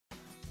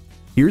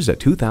Here's a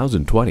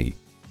 2020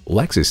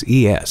 Lexus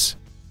ES.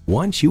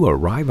 Once you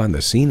arrive on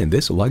the scene in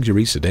this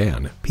luxury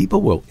sedan,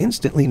 people will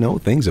instantly know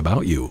things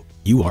about you.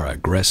 You are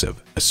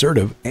aggressive,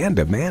 assertive, and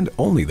demand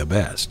only the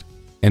best.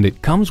 And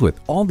it comes with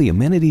all the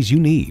amenities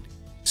you need: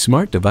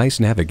 smart device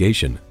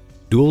navigation,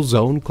 dual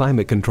zone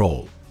climate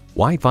control,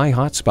 Wi-Fi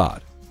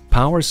hotspot,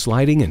 power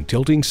sliding and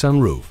tilting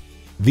sunroof,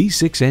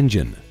 V6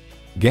 engine,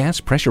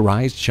 gas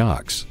pressurized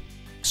shocks,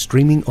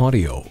 streaming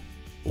audio,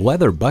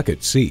 leather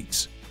bucket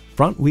seats,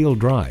 front wheel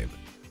drive,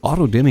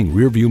 auto dimming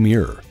rearview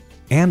mirror,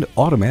 and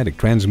automatic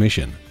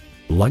transmission.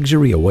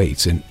 Luxury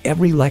awaits in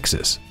every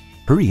Lexus.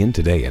 Hurry in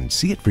today and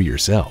see it for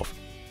yourself.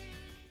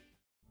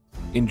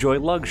 Enjoy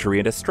luxury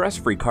and a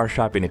stress-free car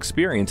shopping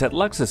experience at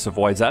Lexus of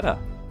Wayzata.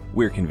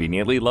 We're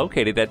conveniently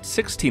located at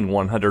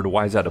 16100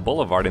 Wayzata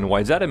Boulevard in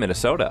Wayzata,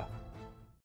 Minnesota.